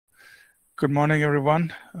Good morning,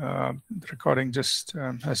 everyone. The recording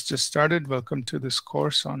has just started. Welcome to this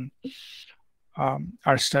course on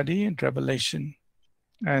our study in Revelation.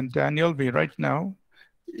 And Daniel, we're right now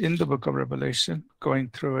in the book of Revelation, going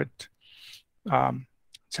through it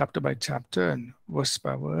chapter by chapter and verse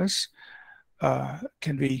by verse.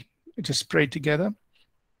 Can we just pray together?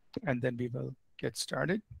 And then we will get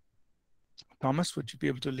started. Thomas, would you be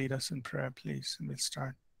able to lead us in prayer, please? And we'll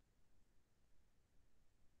start.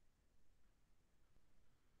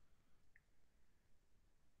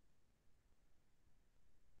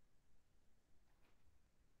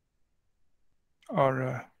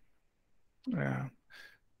 Or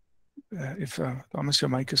if Thomas, your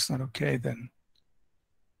mic is not okay, then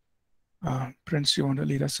Prince, you want to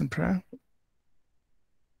lead us in prayer?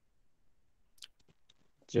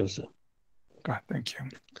 Joseph. God, thank you.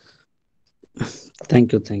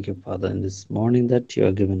 Thank you, Father, in this morning that you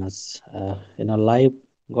are giving us in our life,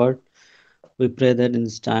 God. We pray that in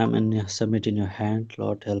this time and submit in your hand,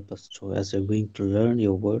 Lord, help us to, as we're going to learn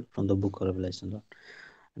your word from the book of Revelation, Lord.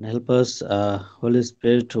 And help us, Holy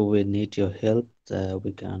Spirit, who we need your help,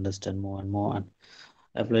 we can understand more and more and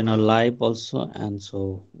apply in our life also, and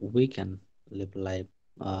so we can live life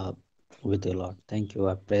with you, Lord. Thank you.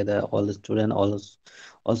 I pray that all the students,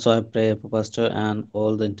 also I pray for Pastor and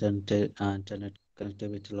all the internet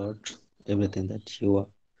connectivity, Lord, everything that you are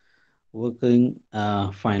working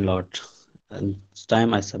fine, Lord. And this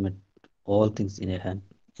time I submit all things in your hand.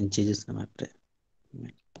 In Jesus' name I pray.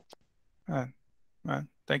 Amen.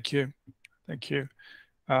 Thank you. Thank you.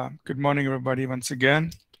 Good morning, everybody, once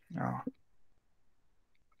again.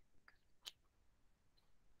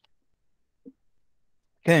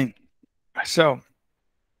 Okay, so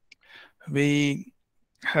we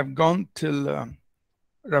have gone till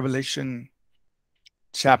Revelation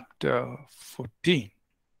chapter 14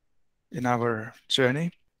 in our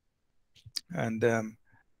journey. And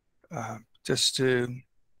just to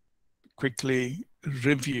quickly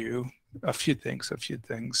review a few things.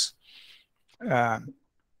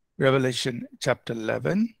 Revelation chapter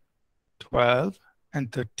 11, 12,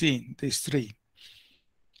 and 13, these three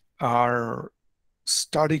are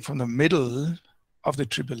starting from the middle of the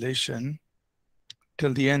tribulation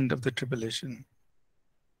till the end of the tribulation.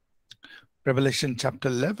 Revelation chapter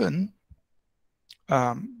 11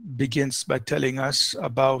 begins by telling us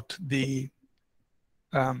about the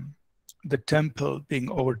temple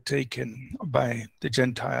being overtaken by the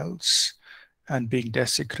Gentiles and being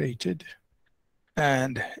desecrated.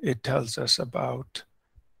 And it tells us about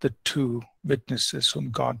the two witnesses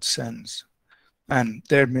whom God sends and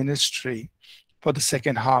their ministry for the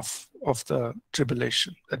second half of the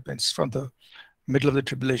tribulation. That means from the middle of the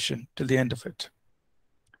tribulation till the end of it.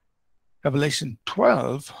 Revelation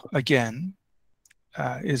 12, again,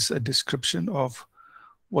 is a description of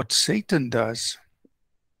what Satan does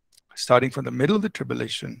starting from the middle of the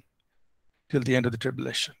tribulation till the end of the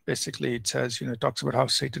tribulation. Basically, it says, it talks about how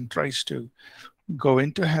Satan tries to go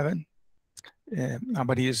into heaven,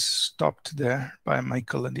 but he is stopped there by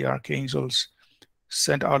Michael and the archangels,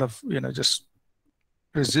 sent out of, just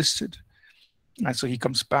resisted. And so he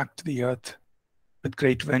comes back to the earth with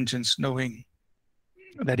great vengeance, knowing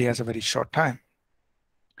that he has a very short time.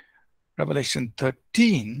 Revelation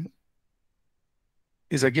 13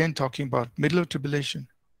 is again talking about middle of tribulation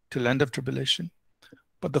till end of tribulation,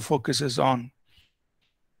 but the focus is on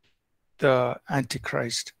the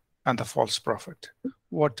Antichrist and the false prophet,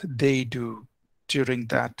 what they do during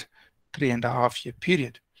that 3.5 year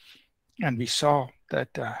period. And we saw that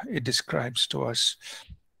it describes to us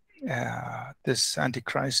this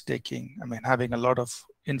Antichrist having a lot of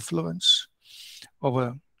influence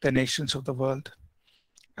over the nations of the world,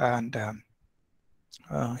 and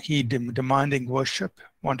he demanding worship,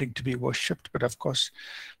 wanting to be worshipped. But of course,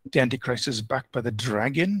 the Antichrist is backed by the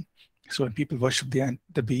dragon. So when people worship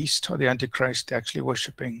the beast or the Antichrist, they're actually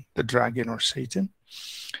worshiping the dragon or Satan.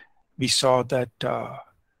 We saw that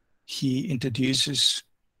he introduces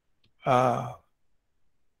a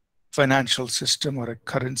financial system or a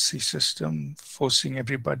currency system, forcing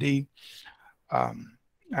everybody,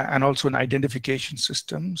 and also an identification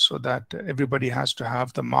system so that everybody has to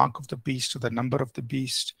have the mark of the beast or the number of the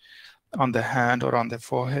beast on their hand or on their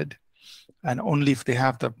forehead. And only if they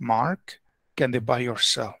have the mark can they buy or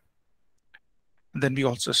sell. And then we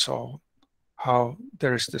also saw how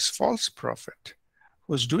there is this false prophet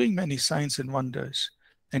who's doing many signs and wonders,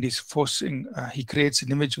 and he's he creates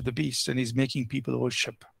an image of the beast and he's making people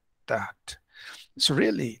worship that. So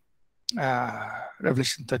really,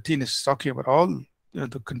 Revelation 13 is talking about all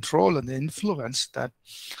the control and the influence that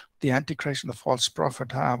the Antichrist and the false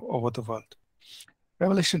prophet have over the world.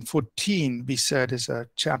 Revelation 14, we said, is a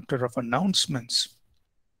chapter of announcements.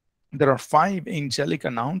 There are 5 angelic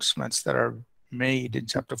announcements that are made in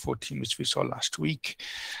chapter 14, which we saw last week.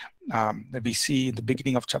 That we see in the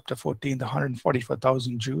beginning of chapter 14, the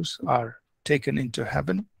 144,000 Jews are taken into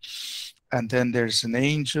heaven. And then there's an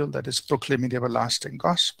angel that is proclaiming the everlasting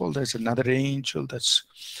gospel. There's another angel that's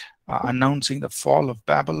announcing the fall of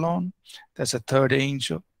Babylon. There's a third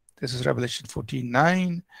angel. This is Revelation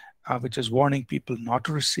 14:9, which is warning people not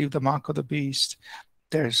to receive the mark of the beast.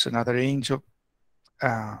 There's another angel,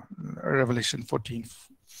 Revelation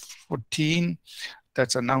 14:14,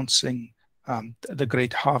 that's announcing the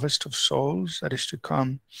great harvest of souls that is to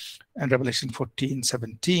come. And Revelation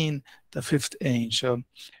 14:17, the 5th angel,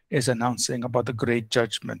 is announcing about the great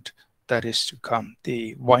judgment that is to come,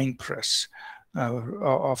 the winepress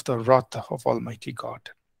of the wrath of Almighty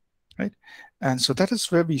God. Right? And so that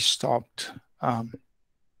is where we stopped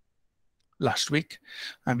last week.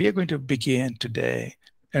 And we are going to begin today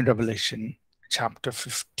in Revelation chapter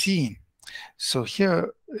 15. So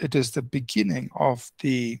here it is the beginning of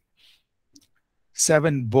the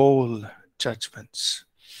 7 bowl judgments.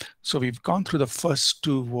 So we've gone through the first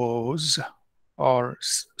 2 woes, or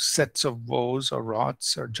sets of woes or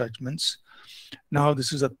wraths or judgments. Now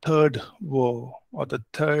this is a 3rd woe, or the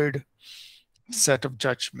 3rd set of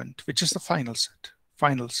judgment, which is the final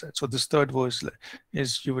set. So this 3rd woe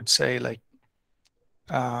is you would say, like,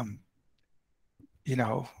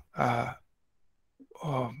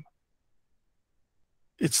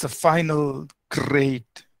 it's the final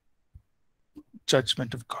great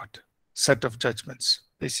judgment of God, set of judgments,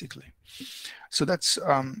 basically. So that's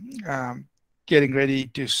getting ready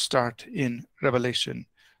to start in Revelation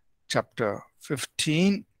chapter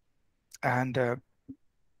 15. And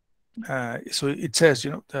so it says,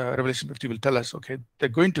 Revelation 15 will tell us, okay, they're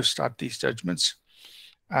going to start these judgments.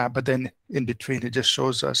 But then in between, it just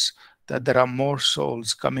shows us that there are more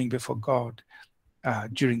souls coming before God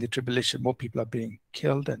during the tribulation. More people are being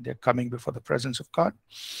killed, and they're coming before the presence of God.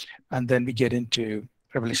 And then we get into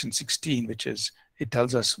Revelation 16, which is, it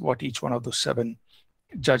tells us what each one of those 7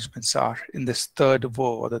 judgments are in this 3rd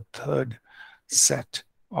woe, or the 3rd set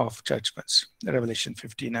of judgments, Revelation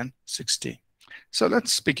 15 and 16. So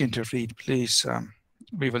let's begin to read, please.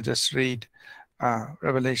 We will just read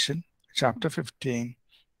Revelation chapter 15,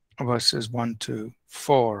 verses 1 to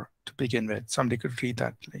 4 to begin with. Somebody could read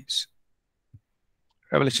that, please.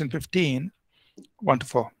 Revelation 15, 1 to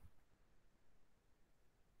 4.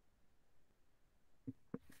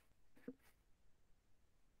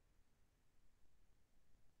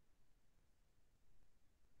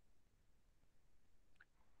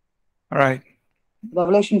 All right.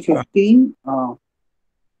 Revelation 15,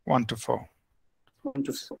 1 to 4. 1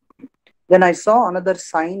 to 4. Then I saw another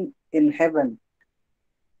sign in heaven,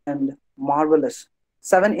 and marvelous,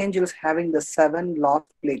 7 angels having the 7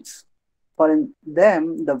 last plagues. For in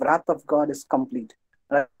them the wrath of God is complete.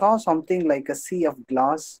 And I saw something like a sea of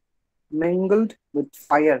glass mingled with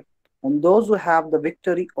fire, and those who have the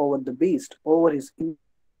victory over the beast, over his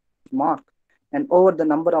mark, and over the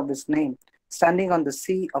number of his name, standing on the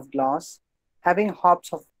sea of glass, having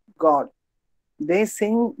harps of God. They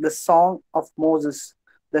sing the song of Moses,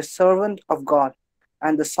 the servant of God,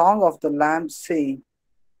 and the song of the Lamb, saying,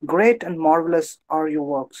 Great and marvelous are your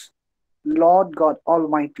works, Lord God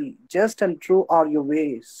Almighty. Just and true are your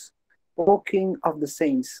ways, O King of the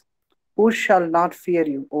saints. Who shall not fear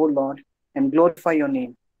you, O Lord, and glorify your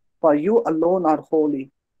name? For you alone are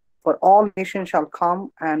holy. For all nations shall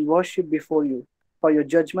come and worship before you, for your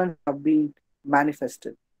judgments have been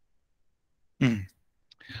manifested.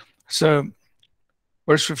 So,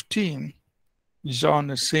 verse 15, John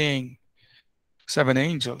is saying 7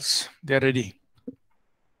 angels, they're ready.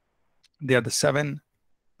 They are the 7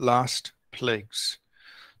 last plagues.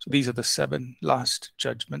 So these are the 7 last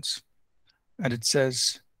judgments. And it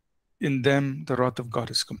says, in them the wrath of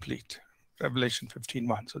God is complete. Revelation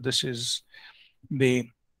 15:1. So this is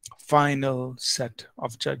the final set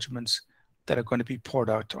of judgments that are going to be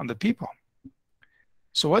poured out on the people.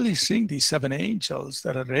 So while he's seeing these 7 angels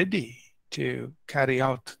that are ready to carry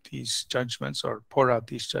out these judgments or pour out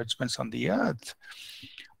these judgments on the earth,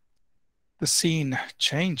 the scene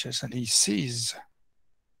changes and he sees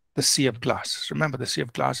the sea of glass. Remember, the sea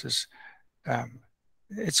of glass is,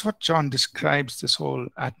 it's what John describes this whole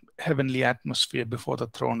heavenly atmosphere before the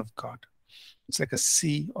throne of God. It's like a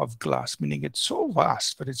sea of glass, meaning it's so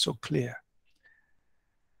vast, but it's so clear.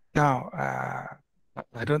 Now,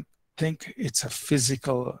 I don't think it's a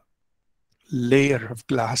physical layer of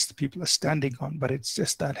glass that people are standing on, but it's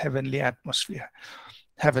just that heavenly atmosphere,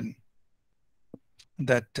 heaven,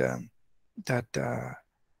 that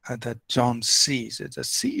that John sees. It's a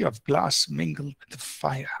sea of glass mingled with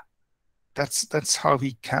fire. That's how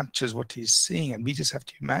he captures what he's seeing, and we just have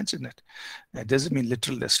to imagine it. It doesn't mean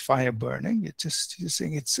literally there's fire burning. It just, he's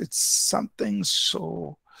saying it's something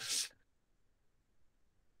so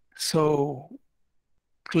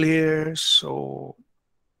clear, so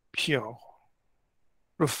pure,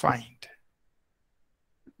 refined.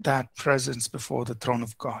 That presence before the throne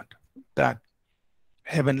of God, that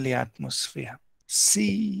heavenly atmosphere,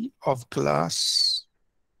 sea of glass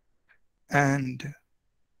and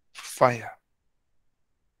fire.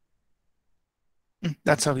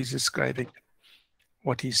 That's how he's describing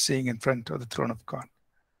what he's seeing in front of the throne of God.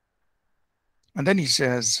 And then he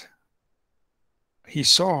says, he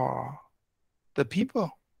saw the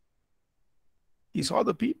people. He saw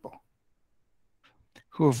the people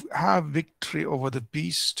who have victory over the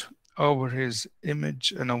beast, over his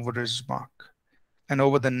image and over his mark, and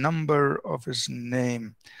over the number of his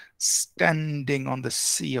name, standing on the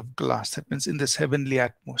sea of glass. That means in this heavenly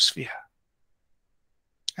atmosphere.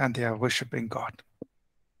 And they are worshiping God.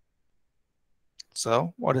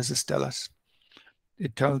 So what does this tell us?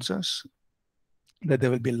 It tells us that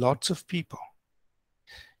there will be lots of people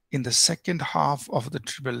in the second half of the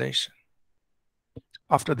tribulation,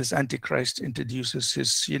 after this Antichrist introduces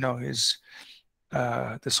his,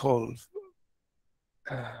 this whole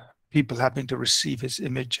people having to receive his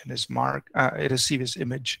image and his mark, receive his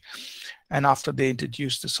image. And after they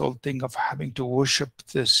introduce this whole thing of having to worship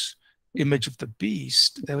this image of the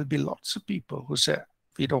beast, there will be lots of people who say,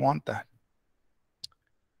 we don't want that.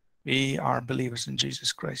 We are believers in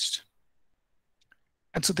Jesus Christ.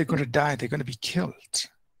 And so they're going to die. They're going to be killed.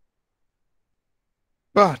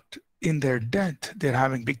 But in their death, they're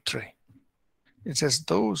having victory. It says,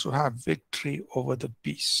 those who have victory over the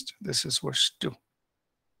beast. This is verse 2.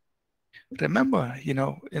 Remember,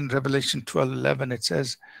 in Revelation 12:11, it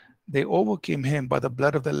says, they overcame him by the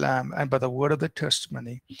blood of the Lamb and by the word of the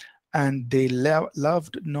testimony, and they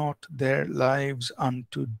loved not their lives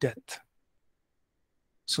unto death.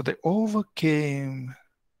 So they overcame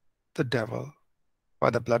the devil by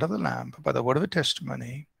the blood of the Lamb, by the word of the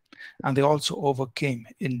testimony, and they also overcame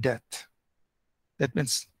in death. That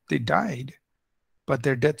means they died, but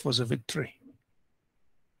their death was a victory,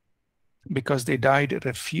 because they died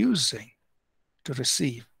refusing to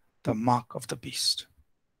receive the mark of the beast.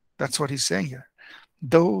 That's what he's saying here.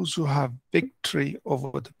 Those who have victory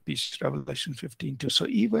over the beast, Revelation 15:2. So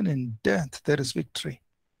even in death, there is victory.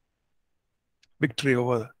 Victory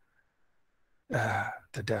over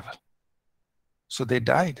the devil. So they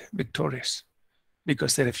died victorious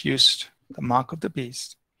because they refused the mark of the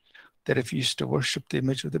beast. They refused to worship the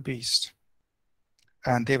image of the beast.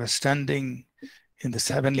 And they were standing in this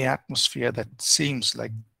heavenly atmosphere that seems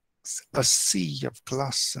like a sea of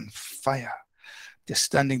glass and fire. They're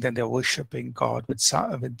standing there, they're worshiping God with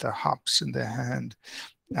the harps in their hand,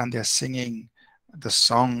 and they're singing the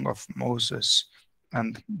song of Moses.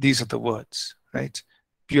 And these are the words, right?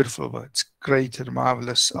 Beautiful words. Great and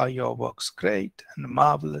marvelous are your works. Great and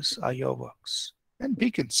marvelous are your works. And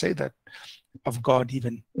we can say that of God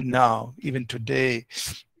even now, even today.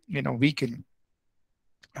 We can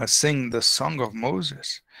sing the song of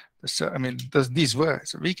Moses. These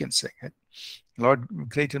words, we can sing it. Lord,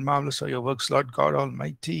 great and marvelous are your works, Lord God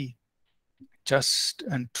Almighty. Just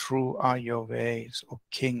and true are your ways, O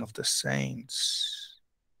King of the saints.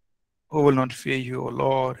 Who will not fear you, O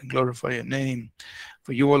Lord, and glorify your name?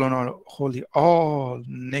 For you alone are holy. All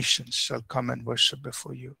nations shall come and worship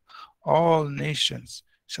before you. All nations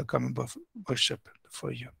shall come and worship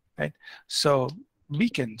before you. Right? So we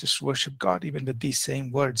can just worship God even with these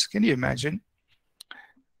same words. Can you imagine?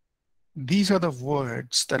 These are the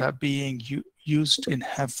words that are being used in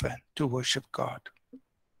heaven to worship God.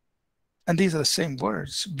 And these are the same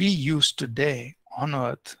words we use today on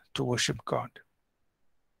earth to worship God.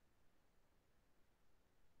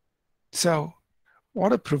 So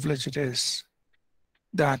what a privilege it is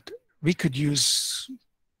that we could use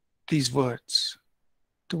these words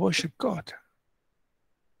to worship God.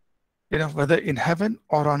 Whether in heaven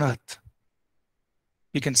or on earth,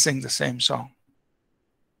 we can sing the same song.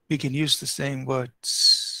 We can use the same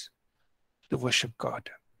words to worship God.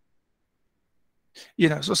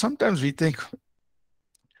 So sometimes we think,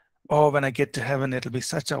 oh, when I get to heaven, it'll be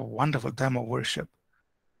such a wonderful time of worship.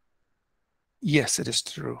 Yes, it is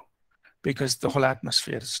true, because the whole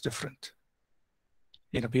atmosphere is different.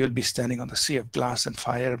 We will be standing on the sea of glass and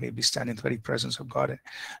fire. We'll be standing in the very presence of God.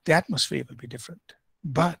 The atmosphere will be different.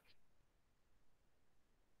 But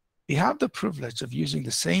we have the privilege of using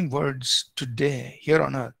the same words today, here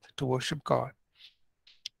on earth, to worship God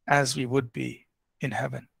as we would be in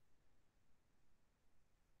heaven.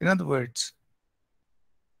 In other words,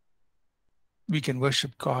 we can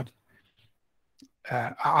worship God.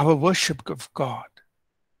 Our worship of God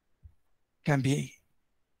can be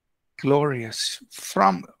glorious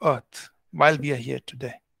from earth while we are here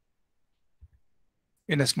today.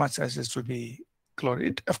 Inasmuch as this will be glory,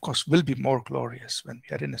 it of course will be more glorious when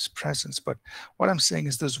we are in His presence. But what I'm saying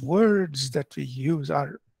is those words that we use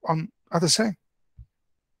are the same.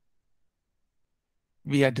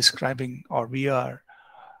 We are describing, or we are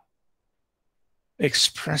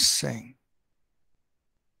expressing,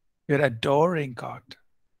 we are adoring God.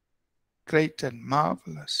 Great and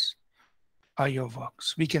marvelous are your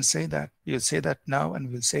works. We can say that. We'll say that now,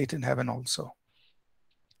 and we'll say it in heaven also.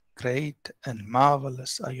 Great and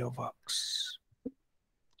marvelous are your works.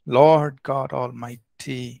 Lord God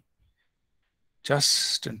Almighty,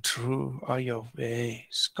 just and true are your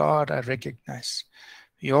ways. God, I recognize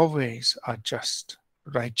your ways are just,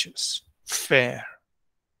 righteous, fair,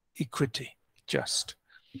 equity, just,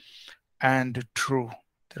 and true.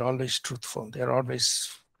 They're always truthful. They're always,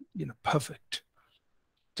 perfect.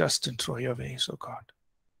 Just and true are your ways, oh God.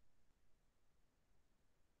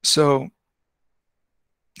 So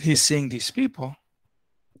He's seeing these people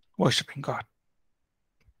worshiping God.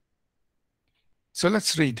 So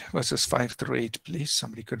let's read verses 5 through 8, please.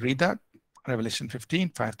 Somebody could read that. Revelation 15,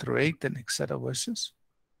 5 through 8, the next set of verses.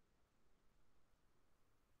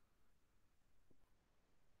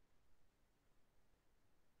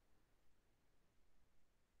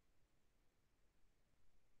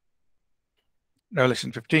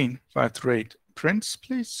 Revelation 15, 5 through 8. Prince,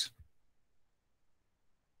 please.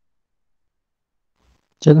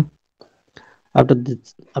 After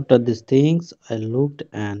these things, I looked,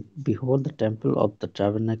 and behold, the temple of the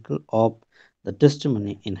tabernacle of the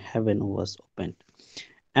testimony in heaven was opened.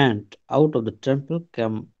 And out of the temple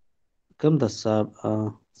come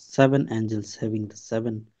the seven angels having the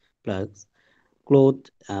seven plagues,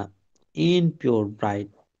 clothed in pure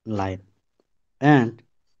bright light, and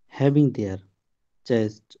having their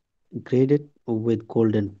chests girded with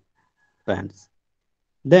golden bands.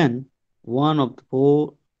 Then one of the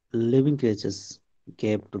four living creatures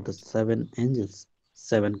gave to the seven angels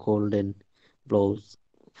seven golden bowls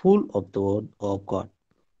full of the word of God,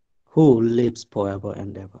 who lives forever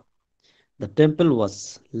and ever. The temple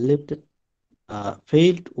was lifted,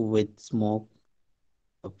 filled with smoke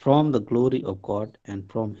from the glory of God and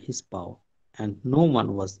from His power, and no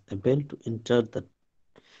one was able to enter the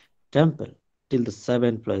temple till the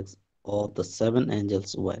seven plagues of the seven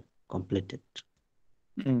angels were completed.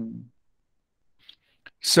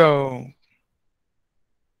 So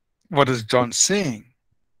what is John saying?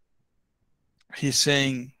 He's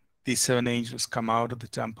saying these seven angels come out of the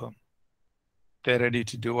temple. They're ready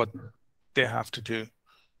to do what they have to do,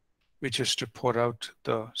 which is to pour out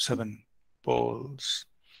the seven bowls.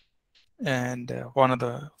 And one of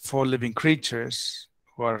the four living creatures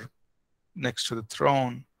who are next to the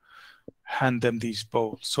throne hand them these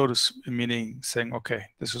bowls, meaning saying, okay,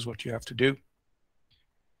 this is what you have to do.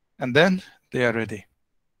 And then they are ready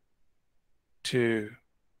to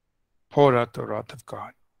pour out the wrath of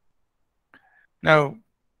God. Now,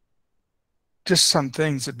 just some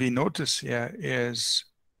things that we notice here is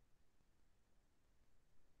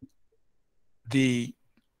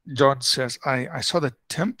John says, I saw the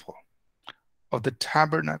temple of the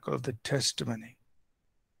tabernacle of the testimony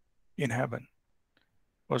in heaven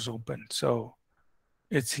was open. So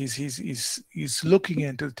he's looking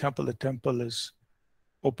into the temple. The temple is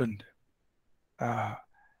opened.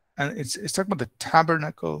 And it's talking about the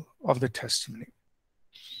tabernacle of the testimony.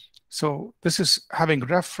 So this is having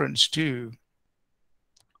reference to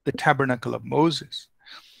the tabernacle of Moses.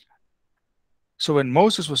 So when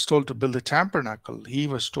Moses was told to build the tabernacle, he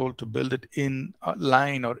was told to build it in a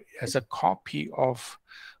line or as a copy of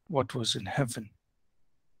what was in heaven.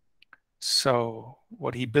 So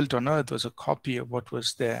what he built on earth was a copy of what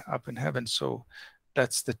was there up in heaven. So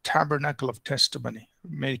that's the tabernacle of testimony,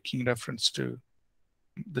 making reference to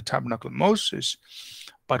the tabernacle of Moses.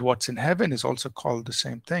 But what's in heaven is also called the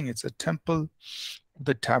same thing. It's a temple,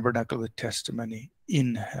 the tabernacle of the testimony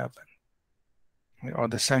in heaven, or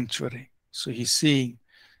the sanctuary. So he's seeing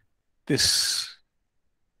this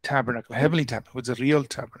tabernacle, heavenly tabernacle, it's a real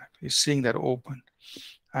tabernacle. He's seeing that open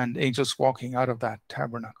and angels walking out of that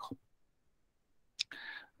tabernacle.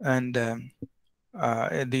 And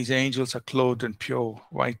these angels are clothed in pure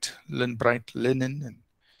white, bright linen and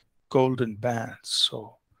golden bands.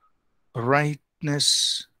 So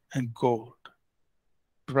brightness and gold,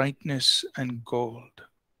 brightness and gold,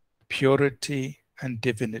 purity and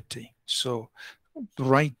divinity. So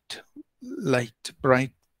bright light,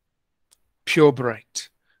 bright, pure bright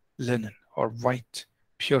linen, or white,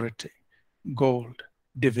 purity, gold,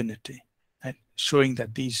 divinity, and showing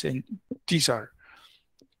that these are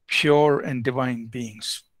pure and divine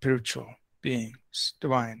beings, spiritual beings,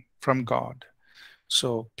 divine from God.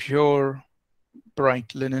 So pure,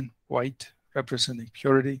 bright linen, white, representing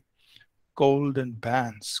purity, golden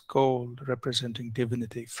bands, gold representing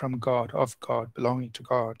divinity from God, of God, belonging to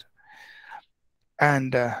God.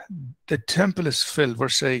 And the temple is filled,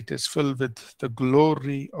 verse 8, is filled with the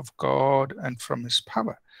glory of God and from his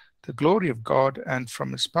power. The glory of God and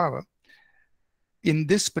from his power. In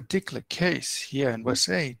this particular case here in verse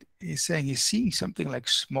 8, he's saying he's seeing something like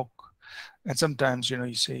smoke. And sometimes,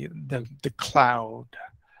 you say the cloud,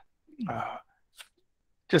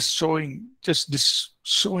 just showing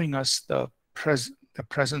us the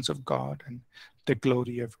presence of God and the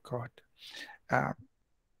glory of God.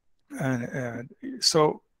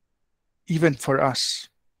 So even for us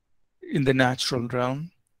in the natural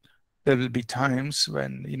realm, there will be times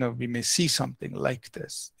when we may see something like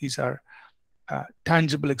this. These are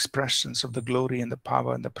tangible expressions of the glory and the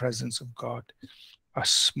power and the presence of God. A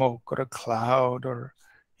smoke or a cloud or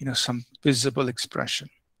some visible expression,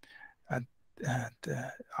 and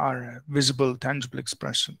are visible, tangible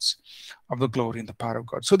expressions of the glory and the power of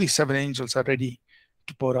God. So these 7 angels are ready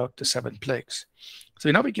to pour out the 7 plagues. So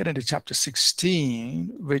now we get into chapter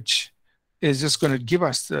 16, which is just going to give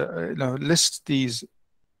us the list these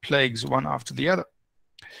plagues one after the other.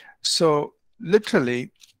 So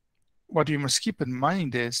literally, what you must keep in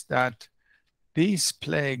mind is that these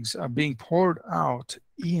plagues are being poured out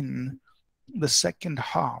in the second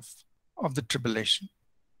half of the tribulation.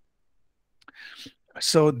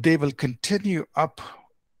 So they will continue up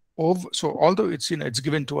over. So although it's it's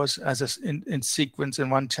given to us as in sequence in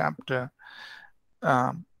one chapter,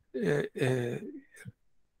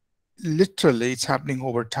 literally it's happening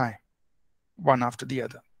over time, one after the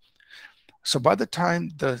other. So by the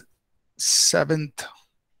time the 7th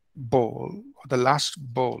bowl, or the last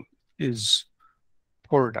bowl, is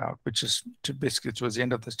poured out, which is basically towards the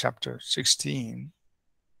end of the chapter 16,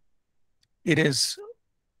 it is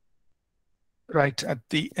right at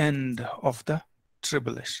the end of the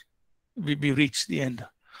tribulation. We reach the end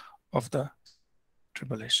of the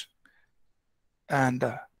tribulation. And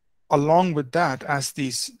along with that, as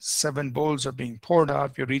these 7 bowls are being poured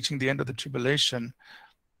out, we're reaching the end of the tribulation.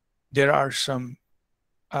 There are some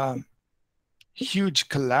huge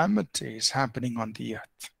calamities happening on the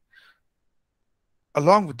earth.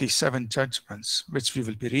 Along with these 7 judgments, which we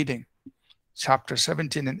will be reading, chapter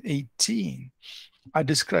 17 and 18 are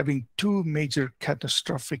describing 2 major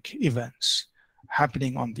catastrophic events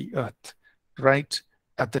happening on the earth right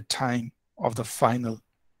at the time of the final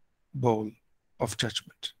bowl of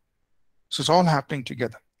judgment. So it's all happening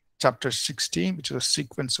together. Chapter 16, which is a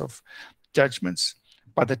sequence of judgments.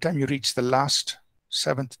 By the time you reach the last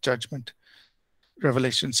 7th judgment,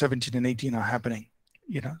 Revelation 17 and 18 are happening,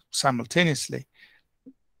 simultaneously.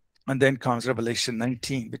 And then comes Revelation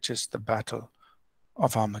 19, which is the battle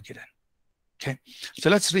of Armageddon. Okay,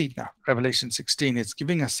 so let's read now. Revelation 16 is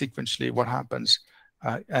giving us sequentially what happens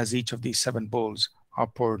as each of these 7 bowls are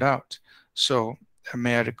poured out. So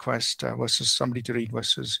may I request somebody to read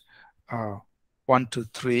verses 1 to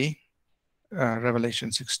 3,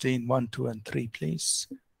 Revelation 16, 1, 2, and 3, please.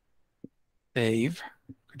 Dave,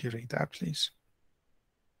 could you read that, please?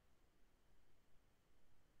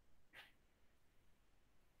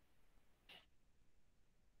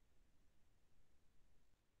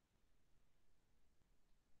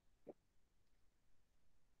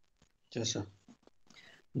 Yes, sir.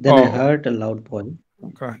 Then I Oh, heard a loud voice,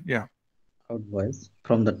 yeah.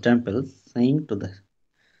 from the temple saying to the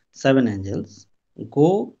 7 angels,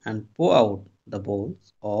 "Go and pour out the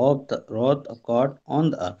bowls of the wrath of God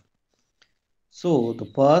on the earth." So the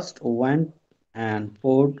first went and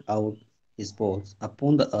poured out his bowls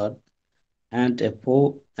upon the earth, and a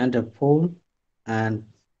foul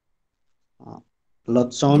and uh,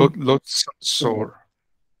 loathsome Sore.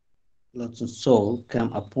 soul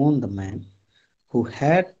came upon the man who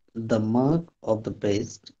had the mark of the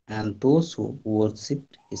beast and those who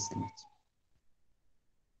worshipped his image.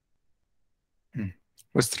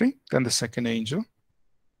 Verse 3, then the second angel.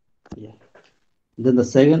 Yeah. Then the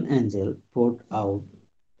second angel poured out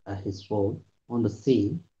his bowl on the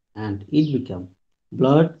sea, and it became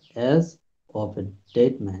blood as of a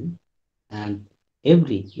dead man, and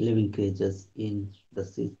every living creature in the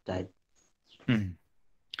sea died.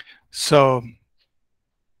 So,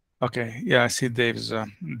 okay, yeah, I see Dave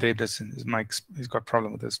doesn't, his mic, he's got a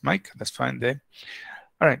problem with his mic. That's fine, Dave.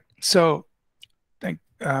 All right, so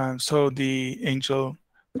so the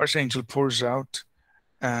first angel pours out,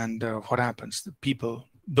 and what happens? The people,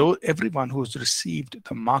 though everyone who's received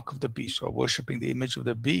the mark of the beast or worshiping the image of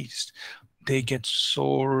the beast, they get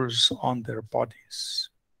sores on their bodies.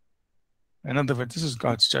 In other words, this is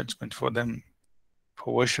God's judgment for them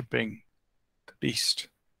for worshiping the beast,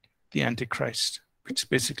 the Antichrist, which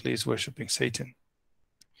basically is worshiping Satan.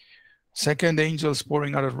 Second, angels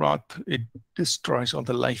pouring out of wrath, it destroys all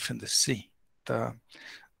the life in the sea.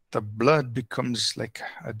 The blood becomes like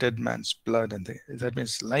a dead man's blood, and that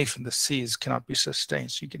means life in the seas cannot be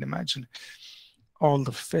sustained. So you can imagine all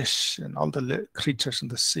the fish and all the creatures in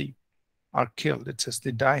the sea are killed. It says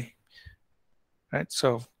they die, right?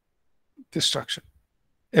 So destruction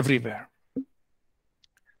everywhere.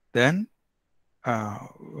 Then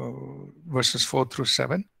verses 4 through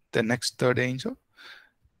 7, the next third angel,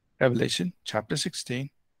 Revelation chapter 16,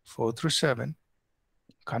 4 through 7.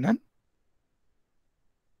 Kanan?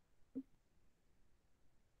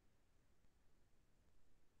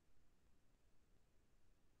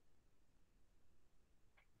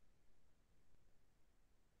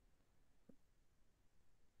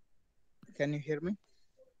 Can you hear me?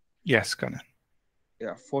 Yes, Kanan.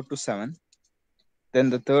 Yeah, 4 to 7. Then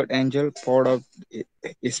the third angel poured out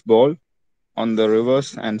his bowl on the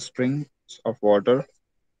rivers and springs of water,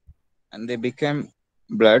 and they became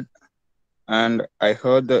blood. And I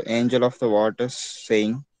heard the angel of the waters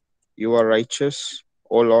saying, "You are righteous,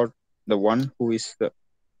 O Lord, the one who is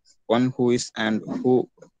and who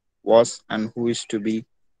was and who is to be,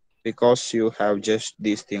 because you have judged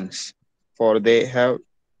these things. For they have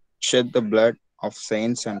shed the blood of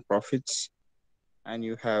saints and prophets, and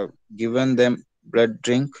you have given them blood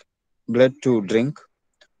to drink,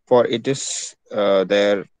 for it is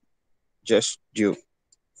their just due."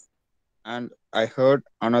 And I heard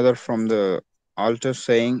another from the altar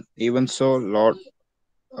saying, "Even so, Lord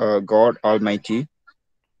God Almighty,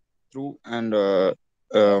 true and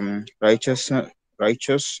righteous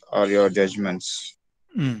are your judgments."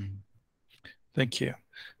 Thank you.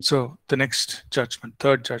 So the next judgment,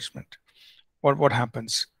 third judgment, what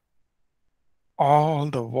happens? All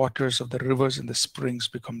the waters of the rivers and the springs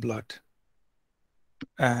become blood.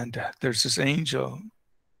 And there's this angel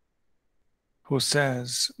who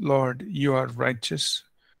says, Lord, you are righteous,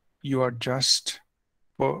 you are just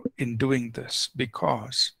in doing this,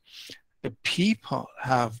 because the people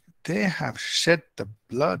have shed the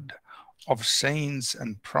blood of saints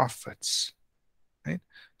and prophets, right?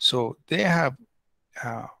 So they have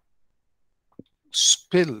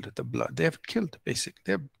spilled the blood. They have killed, basically.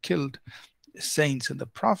 They have killed saints and the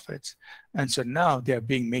prophets. And so now they are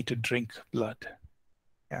being made to drink blood.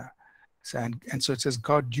 Yeah. And so it says,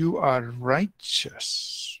 God, you are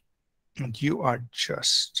righteous and you are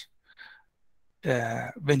just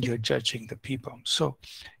when you're judging the people. So,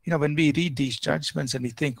 when we read these judgments and we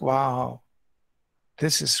think, wow,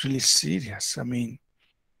 this is really serious. I mean,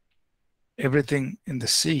 everything in the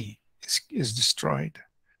sea is destroyed.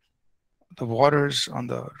 The waters on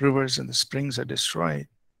the rivers and the springs are destroyed,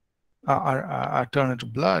 are turned into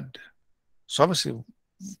blood. So obviously,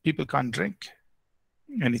 people can't drink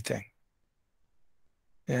anything.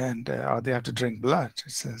 And they have to drink blood,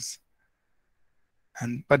 it says.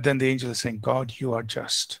 But then the angel is saying, God, you are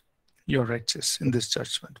just. You're righteous in this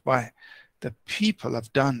judgment. Why? The people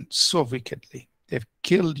have done so wickedly. They've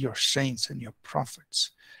killed your saints and your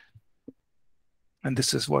prophets. And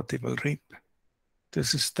this is what they will reap.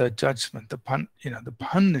 This is the judgment, the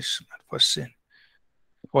punishment for sin,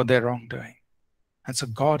 for their wrongdoing. And so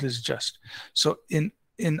God is just. So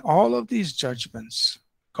in all of these judgments,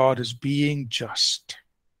 God is being just.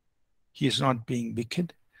 He is not being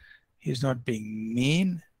wicked. He is not being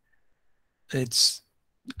mean. It's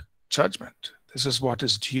judgment. This is what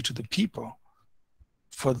is due to the people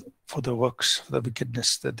for the works, for the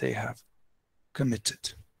wickedness that they have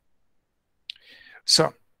committed.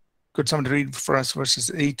 So, could somebody read for us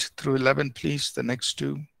verses 8 through 11, please? The next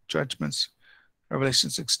two judgments. Revelation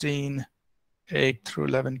 16, 8 through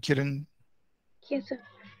 11. Kiran? Yes, sir.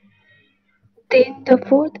 Then the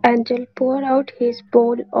fourth angel poured out his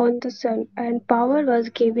bowl on the sun, and power was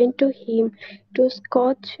given to him to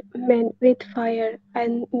scorch men with fire.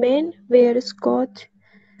 And men were scorched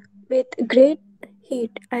with great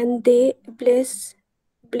heat, and they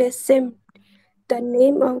blasphemed the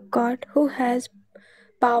name of God who has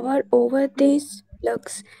power over these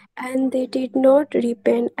plagues, and they did not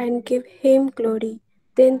repent and give him glory.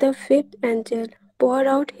 Then the fifth angel poured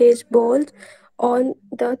out his bowl on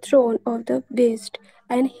the throne of the beast,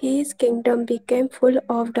 and his kingdom became full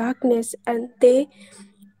of darkness, and they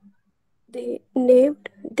gnawed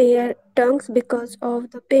their tongues because of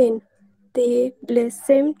the pain. They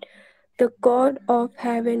blasphemed the God of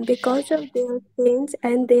heaven because of their pains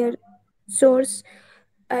and their sores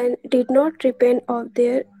and did not repent of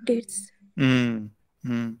their deeds.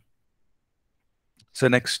 So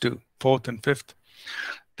next to fourth and fifth,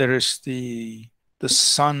 there is the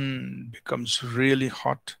sun becomes really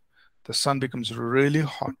hot. The sun becomes really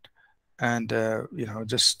hot, and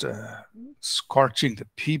just scorching the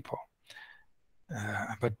people.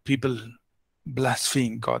 But people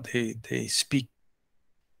blaspheme God. They speak,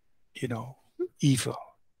 evil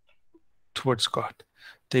towards God.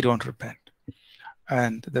 They don't repent.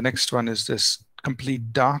 And the next one is this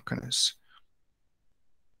complete darkness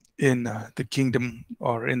in the kingdom,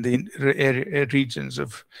 or in the regions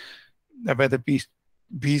of where the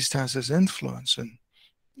beast has his influence,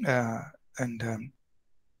 and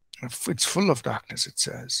it's full of darkness, it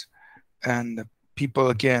says. And the people,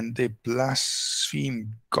 again, they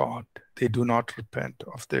blaspheme God. They do not repent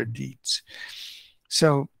of their deeds.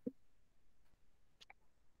 So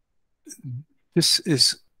this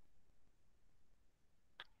is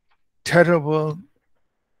terrible,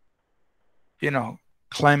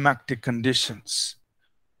 climactic conditions,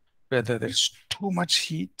 whether there's too much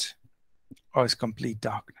heat or it's complete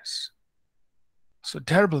darkness. So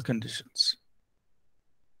terrible conditions.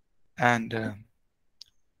 And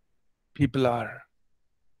people are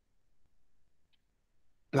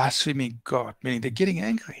blaspheming God, meaning they're getting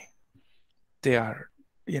angry. They are,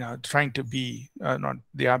 trying to be,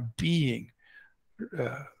 they are being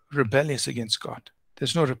rebellious against God.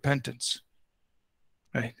 There's no repentance,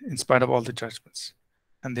 right? In spite of all the judgments.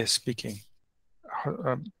 And they're speaking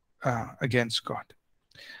against God.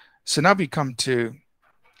 So now we come to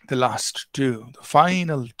the last two, the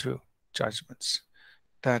final two judgments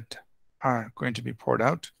that are going to be poured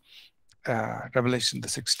out. Revelation, the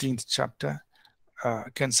 16th chapter.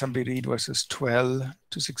 Can somebody read verses 12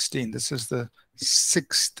 to 16? This is the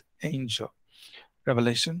sixth angel.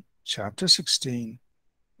 Revelation chapter 16,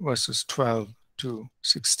 verses 12 to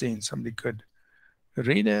 16. Somebody could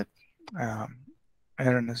read it.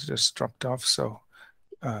 Aaron has just dropped off, so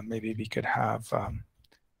maybe we could have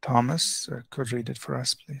Thomas could read it for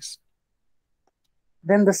us, please.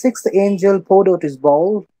 Then the sixth angel poured out his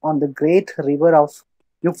bowl on the great river of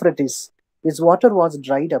Euphrates. Its water was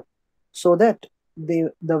dried up, so that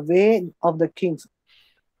the way of the kings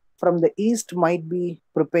from the east might be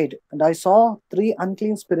prepared. And I saw three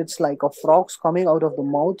unclean spirits like of frogs coming out of the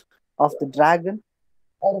mouth of the dragon,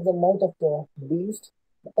 out of the mouth of the beast,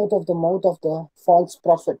 out of the mouth of the false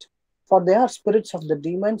prophet. For they are spirits of the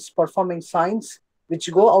demons, performing signs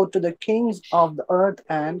which go out to the kings of the earth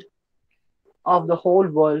and of the whole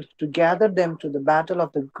world, to gather them to the battle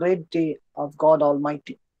of the great day of God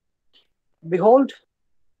Almighty. Behold,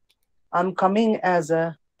 I am coming as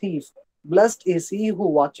a thief. Blessed is he who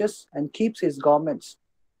watches and keeps his garments,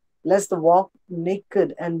 lest they walk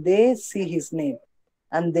naked and they see his name.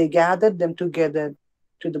 And they gathered them together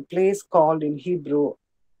to the place called in Hebrew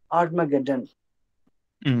Armageddon.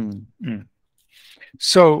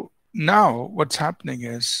 So now what's happening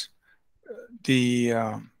is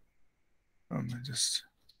the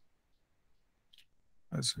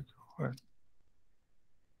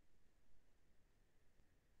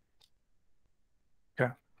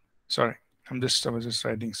yeah, sorry, I was just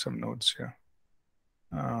writing some notes here.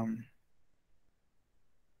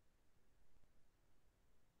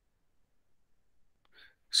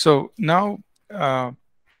 So now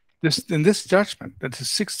in this judgment, that's the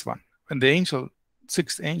sixth one, when the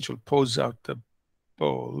sixth angel pours out the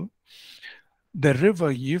bowl, the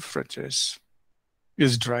river Euphrates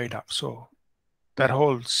is dried up. So that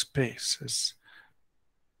whole space is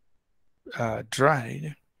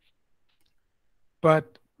dried.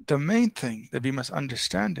 But the main thing that we must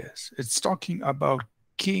understand is it's talking about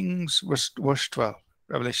kings, verse 12,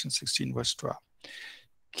 Revelation 16, verse 12.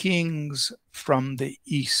 Kings from the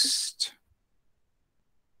east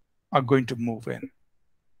are going to move in.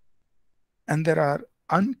 And there are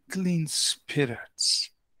unclean spirits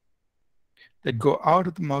that go out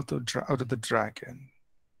of the mouth of the dragon,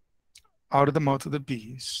 out of the mouth of the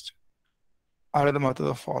beast, out of the mouth of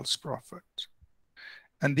the false prophet.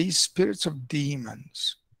 And these spirits of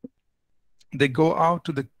demons, they go out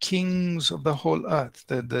to the kings of the whole earth,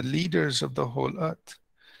 the leaders of the whole earth,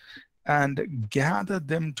 and gather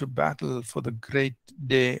them to battle for the great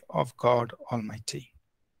day of God Almighty.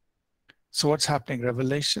 So what's happening?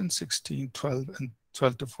 Revelation 16, 12 and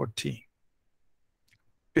 12 to 14.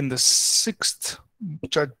 In the sixth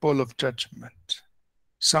bowl of judgment,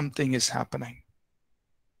 something is happening.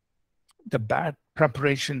 The bad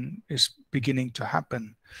preparation is beginning to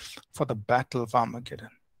happen for the battle of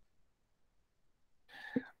Armageddon.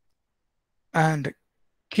 And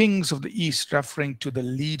kings of the east, referring to the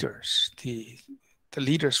leaders, the the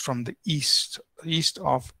leaders from the east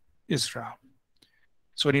of Israel.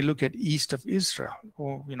 So when you look at east of Israel,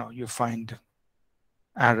 or you find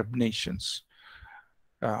Arab nations,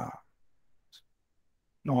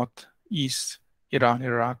 north, east, Iran,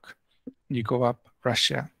 Iraq. You go up,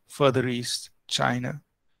 Russia, further east, China.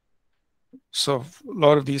 So a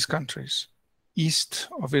lot of these countries, east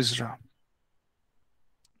of Israel,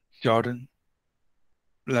 Jordan,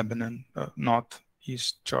 Lebanon, north,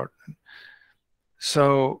 east, Jordan.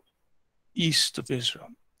 So east of Israel,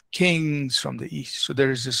 kings from the east. So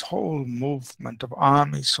there is this whole movement of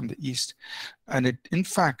armies from the east. And it in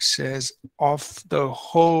fact says of the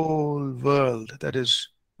whole world. That is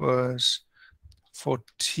verse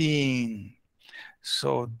 14.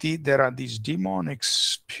 So there are these demonic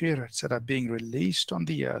spirits that are being released on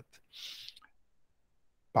the earth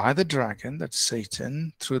by the dragon, that's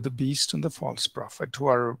Satan, through the beast and the false prophet, who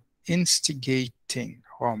are instigating,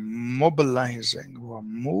 who are mobilizing, who are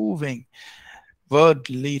moving world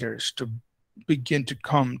leaders to begin to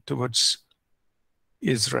come towards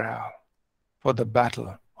Israel for the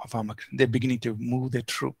battle of Armageddon. They're beginning to move their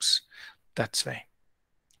troops that way,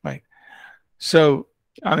 right? So,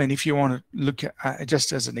 I mean, if you want to look at,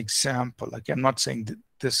 just as an example, like I'm not saying that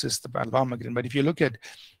this is the battle of Armageddon, but if you look at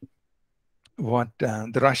what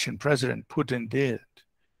the Russian president Putin did,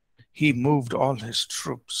 he moved all his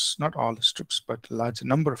troops, not all his troops, but a large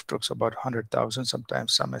number of troops, about 100,000,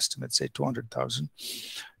 sometimes some estimates say 200,000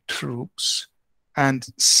 troops, and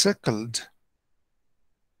circled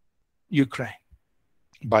Ukraine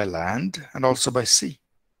by land and also by sea,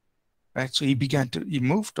 right? So he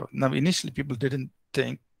moved on. Now, initially people didn't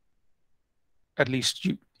think, at least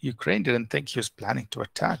Ukraine didn't think he was planning to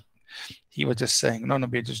attack. He was just saying, no,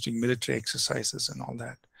 we're just doing military exercises and all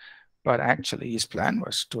that. But actually, his plan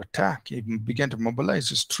was to attack. He began to mobilize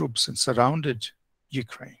his troops and surrounded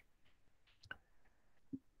Ukraine.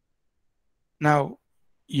 Now,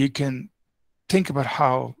 you can think about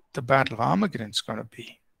how the Battle of Armageddon is going to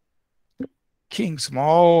be. Kings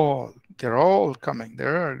from they're all coming.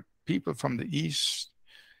 There are people from the east,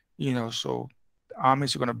 so the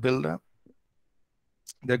armies are going to build up.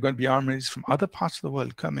 There are going to be armies from other parts of the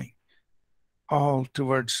world coming, all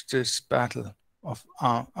towards this battle of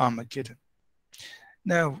Armageddon.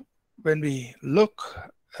 Now, when we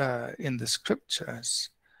look in the scriptures,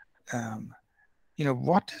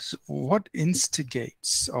 what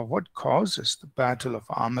instigates or what causes the battle of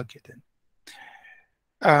Armageddon?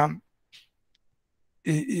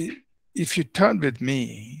 If you turn with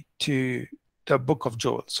me to the book of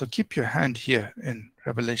Joel, so keep your hand here in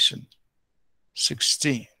Revelation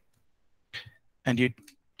 16, and you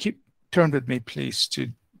turn with me, please,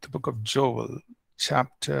 to the book of Joel,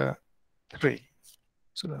 chapter 3.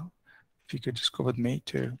 So if you could just go with me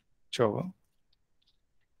to Joel,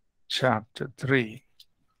 chapter 3,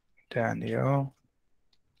 Daniel,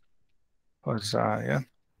 Hosea,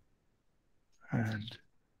 and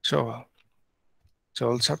Joel.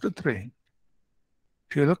 Joel chapter 3.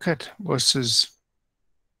 If you look at verses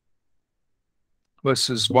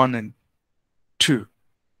 1 and 2.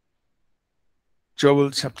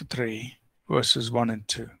 Joel chapter 3, verses 1 and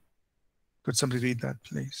 2. Could somebody read that,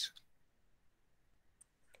 please?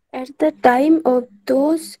 At the time of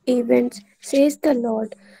those events, says the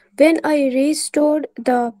Lord, when I restored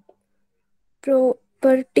the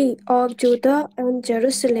property of Judah and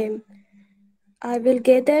Jerusalem, I will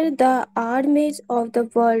gather the armies of the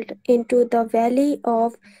world into the valley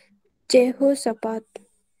of Jehoshaphat.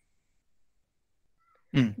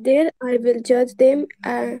 There I will judge them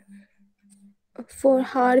for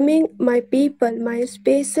harming my people, my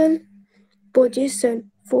special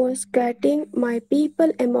position, for scattering my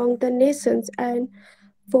people among the nations, and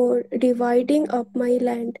for dividing up my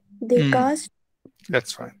land. They cast.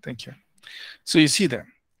 That's right. Thank you. So you see there,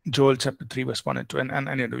 Joel chapter 3, verse 1 and 2.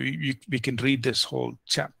 And we can read this whole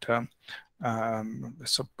chapter.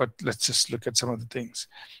 But let's just look at some of the things.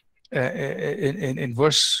 In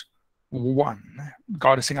verse 1,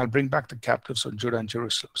 God is saying, I'll bring back the captives of Judah and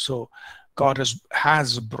Jerusalem. So God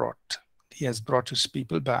has brought his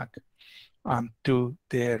people back to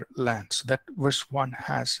their land. So that verse 1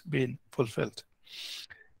 has been fulfilled.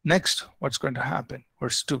 Next, what's going to happen?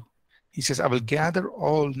 Verse 2, he says, I will gather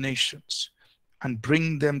all nations and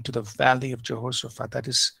bring them to the valley of Jehoshaphat. That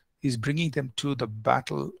is, he's bringing them to the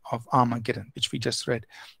battle of Armageddon, which we just read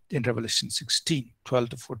in Revelation 16, 12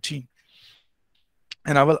 to 14.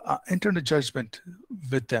 And I will enter into judgment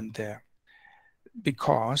with them there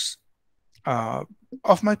because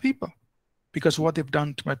of my people, because of what they've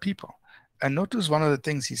done to my people. And notice one of the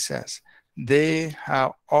things he says, they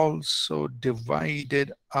have also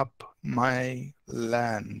divided up my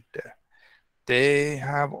land. they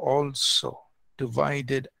have also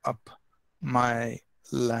divided up my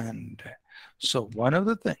land. So one of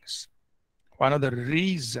the things, one of the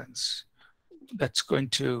reasons that's going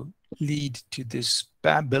to lead to this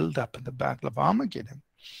build-up in the Battle of Armageddon,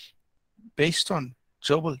 based on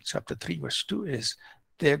Joel chapter 3, verse 2, is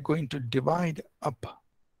they're going to divide up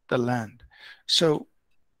the land. So,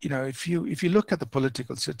 you know, if you look at the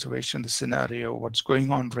political situation, the scenario, what's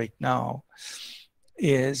going on right now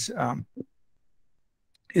is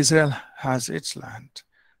Israel has its land,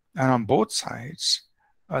 and on both sides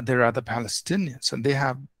there are the Palestinians, and they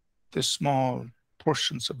have the small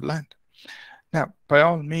portions of land. Now, by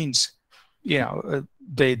all means, you know,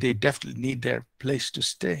 they definitely need their place to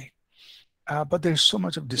stay. But there's so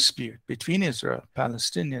much of dispute between Israel,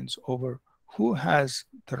 Palestinians, over who has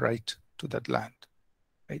the right to that land.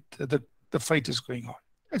 Right? The fight is going on.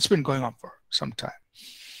 It's been going on for some time.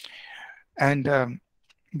 And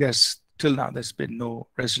till now, there's been no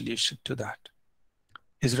resolution to that.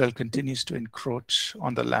 Israel continues to encroach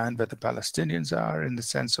on the land where the Palestinians are, in the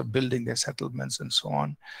sense of building their settlements and so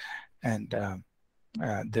on. And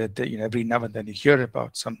you know, every now and then you hear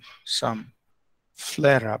about some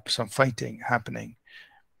flare-up, some fighting happening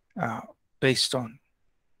based on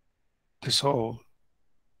this whole.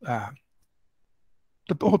 The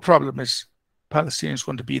whole problem is Palestinians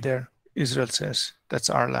want to be there. Israel says that's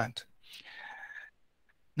our land.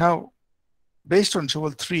 Now, based on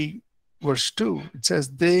Joel 3, verse 2, it says,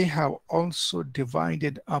 they have also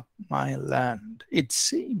divided up my land. It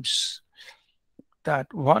seems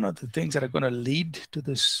that one of the things that are going to lead to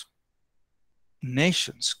this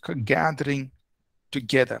nations gathering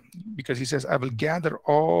together, because he says, I will gather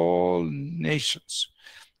all nations.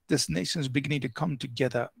 This nation is beginning to come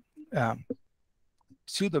together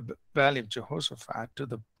to the valley of Jehoshaphat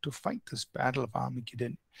to fight this battle of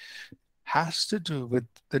Armageddon, has to do with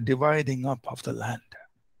the dividing up of the land.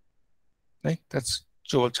 Right? That's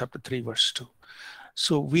Joel chapter 3, verse 2.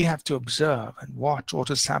 So we have to observe and watch what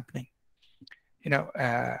is happening. You know,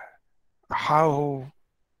 how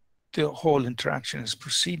the whole interaction is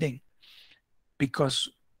proceeding, because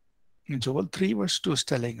Joel 3, verse 2 is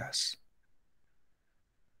telling us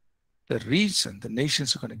the reason the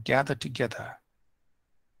nations are going to gather together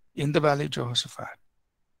in the valley of Jehoshaphat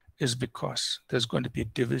is because there's going to be a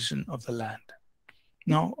division of the land.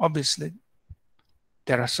 Now, obviously,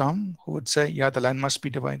 there are some who would say, yeah, the land must be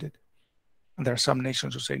divided. And there are some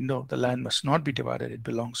nations who say, no, the land must not be divided. It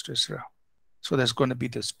belongs to Israel. So there's going to be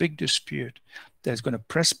this big dispute that's going to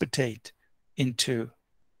precipitate into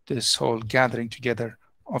this whole gathering together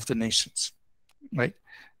of the nations, right?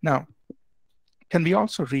 Now, can we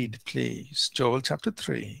also read, please, Joel chapter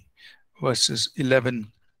 3, verses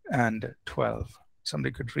 11 and 12?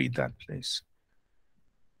 Somebody could read that, please.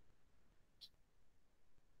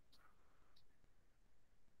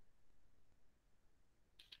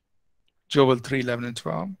 Joel 3, 11 and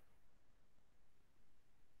 12.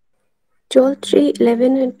 Joel 3,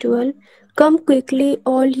 11 and 12. Come quickly,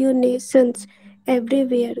 all you nations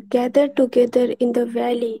everywhere, gather together in the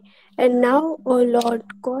valley. And now, O Lord,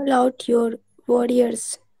 call out your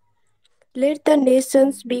warriors. Let the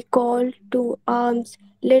nations be called to arms.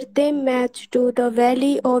 Let them march to the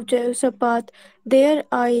valley of Jehoshaphat. There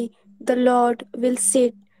I, the Lord, will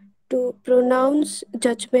sit to pronounce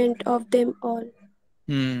judgment of them all.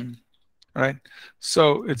 Right.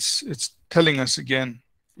 So it's telling us again,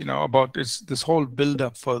 you know, about this whole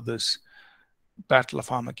build-up for this battle of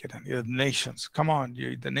Armageddon. The nations, come on,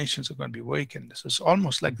 the nations are going to be awakened. So it's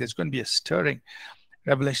almost like there's going to be a stirring.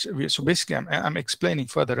 Revelation. So basically, I'm explaining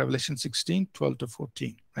further. Revelation 16, 12 to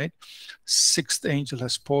 14, right? Sixth angel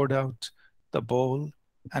has poured out the bowl.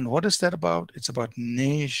 And what is that about? It's about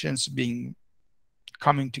nations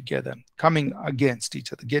coming together, coming against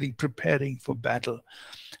each other, preparing for battle,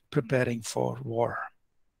 preparing for war,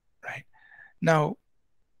 right? Now,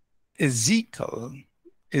 Ezekiel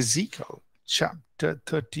chapter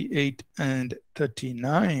 38 and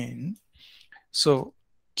 39. So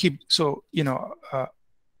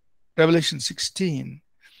Revelation 16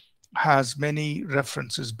 has many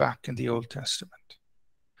references back in the Old Testament.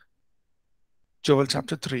 Joel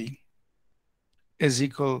chapter 3,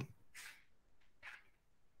 Ezekiel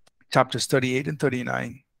chapters 38 and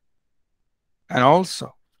 39, and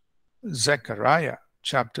also Zechariah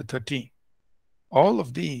chapter 13. All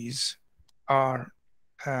of these are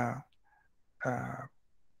kind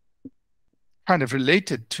of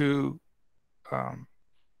related to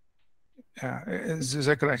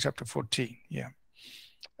Zechariah chapter 14. Yeah.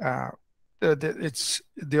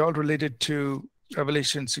 They're all related to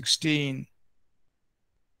Revelation 16,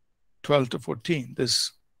 12 to 14,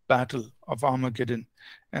 this battle of Armageddon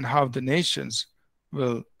and how the nations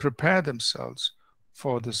will prepare themselves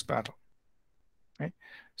for this battle. Right?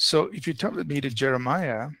 So if you turn with me to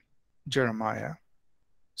Ezekiel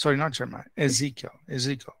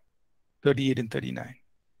 38 and 39.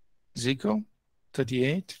 Ezekiel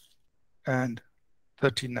 38 and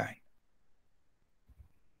 39.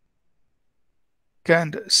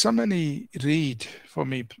 Can somebody read for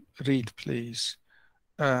me? Read, please.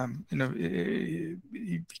 You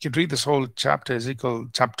can read this whole chapter, Ezekiel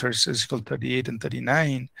 38 and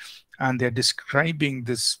 39, and they're describing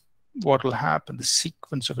this, what will happen, the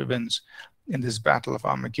sequence of events in this battle of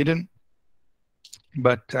Armageddon.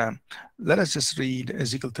 But let us just read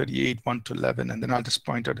Ezekiel 38, 1 to 11, and then I'll just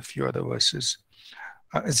point out a few other verses.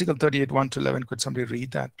 Ezekiel 38, 1 to 11, could somebody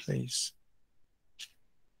read that, please?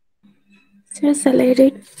 Sir, shall I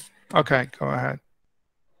read? Okay, go ahead.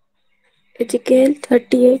 Ezekiel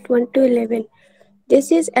 38, 1 to 11.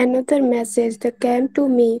 This is another message that came to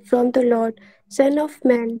me from the Lord. Son of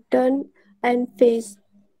man, turn and face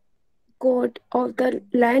God of the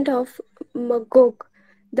land of Magog,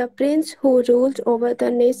 the prince who rules over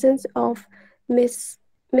the nations of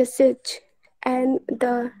Meshech and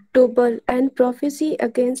the Tubal, and prophesy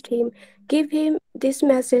against him. Give him this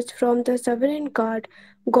message from the sovereign God.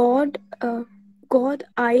 God,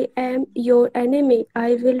 I am your enemy.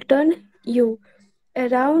 I will turn you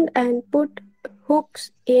around and put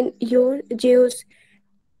hooks in your Jews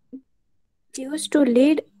to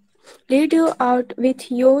lead you out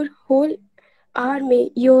with your whole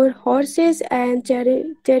army, your horses and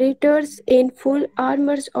charioteers in full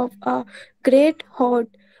armors of a great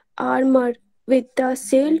horde, armor with the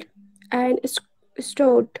shield and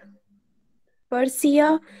sword.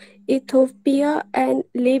 Persia, Ethiopia, and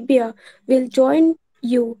Libya will join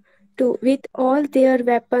you too with all their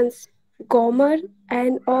weapons. Gomer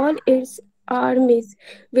and all its armies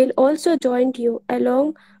will also join you,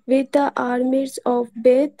 along with the armies of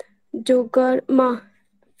Beth Jugarma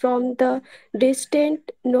from the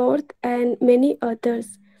distant north and many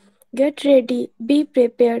others. Get ready, be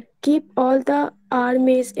prepared, keep all the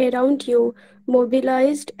armies around you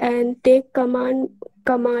mobilized and take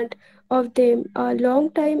command of them. A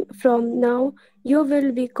long time from now, you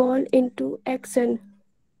will be called into action.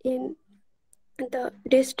 In the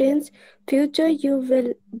distant future, you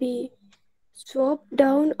will be swooped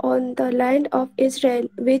down on the land of Israel,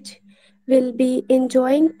 which will be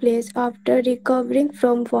enjoying peace after recovering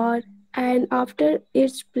from war, and after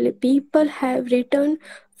its people have returned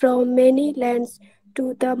from many lands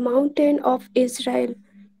to the mountain of Israel.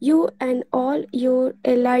 You and all your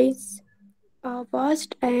allies, a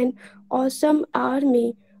vast and awesome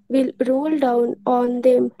army, will roll down on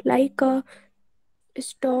them like a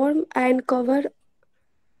storm and cover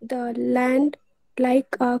the land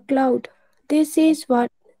like a cloud. This is what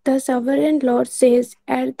the sovereign Lord says.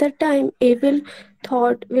 At the time, evil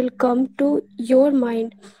thought will come to your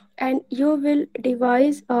mind, and you will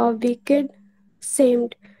devise a wicked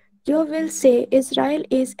schemed. You will say, Israel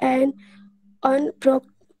is an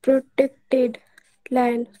unprotected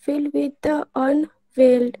land filled with the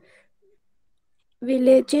unveiled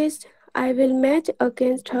villages. I will march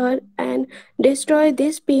against her and destroy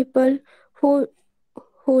these people who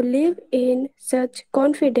live in such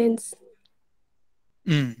confidence.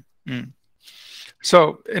 Mm, mm.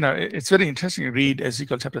 So, it's very interesting to read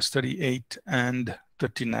Ezekiel chapters 38 and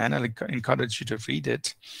 39. I encourage you to read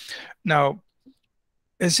it. Now,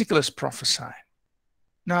 Ezekiel is prophesying.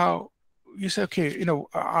 Now, you say, okay,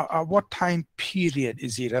 what time period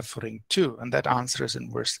is he referring to? And that answer is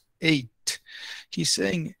in verse 8. He's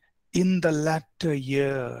saying, in the latter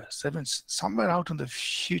years, somewhere out in the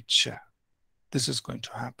future, this is going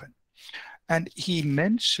to happen. And he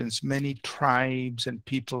mentions many tribes and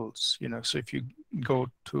peoples, so if you go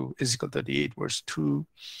to Ezekiel 38, verse 2,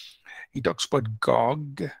 he talks about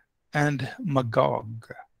Gog and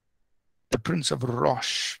Magog, the prince of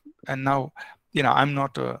Rosh. And now, I'm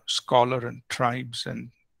not a scholar in tribes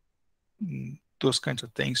and those kinds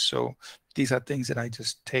of things. So these are things that I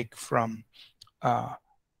just take from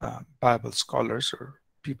Bible scholars or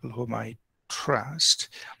people whom I trust.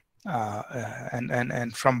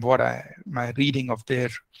 And from what my reading of their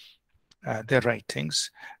writings,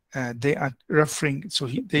 they are referring. So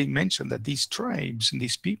they mention that these tribes and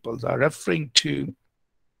these peoples are referring to.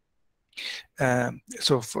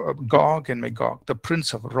 So for Gog and Magog, the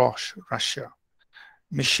prince of Rosh, Russia,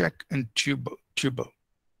 Meshech and Tubal,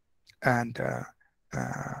 and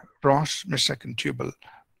Rosh, Meshech, and Tubal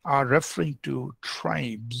are referring to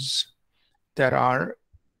tribes that are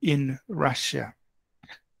in Russia.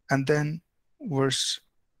 And then verse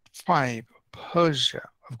 5, Persia,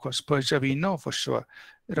 Of course, Persia, we know for sure,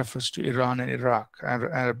 it refers to Iran and Iraq,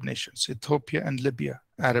 Arab nations. Ethiopia and Libya,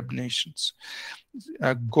 Arab nations.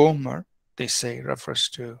 Gomer, they say, refers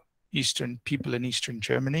to Eastern people in Eastern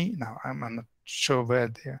Germany. Now, I'm not sure where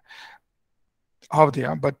they are, how they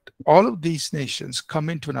are, but all of these nations come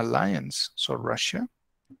into an alliance. So Russia,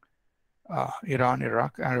 Iran,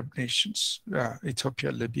 Iraq, Arab nations,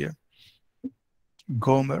 Ethiopia, Libya,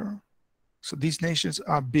 Gomer. So these nations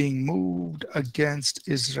are being moved against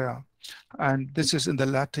Israel. And this is in the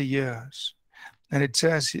latter years. And it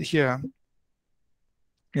says here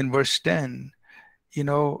in verse 10,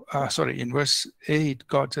 in verse 8,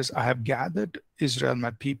 God says, I have gathered Israel,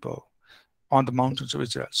 my people, on the mountains of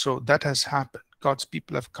Israel. So that has happened. God's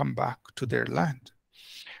people have come back to their land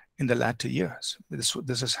in the latter years.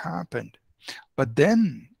 This has happened. But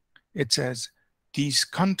then it says, these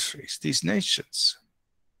countries, these nations,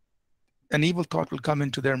 an evil thought will come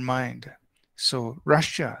into their mind. So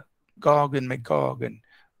Russia, Gog and Magog and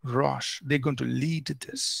Rosh, they're going to lead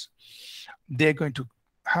this. They're going to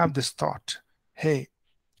have this thought, hey,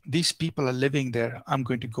 these people are living there, I'm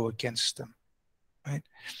going to go against them, right?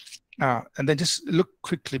 And then just look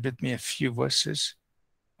quickly with me a few verses.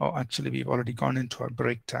 Oh, actually, we've already gone into our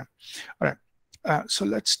break time. All right, so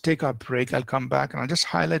let's take our break. I'll come back and I'll just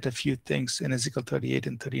highlight a few things in Ezekiel 38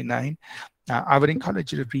 and 39. I would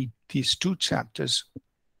encourage you to read these two chapters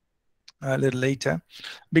a little later,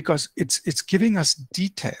 because it's giving us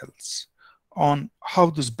details on how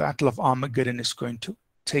this battle of Armageddon is going to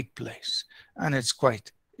take place. And it's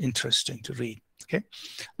quite interesting to read. Okay,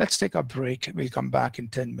 let's take a break. We'll come back in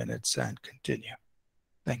 10 minutes and continue.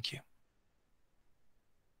 Thank you.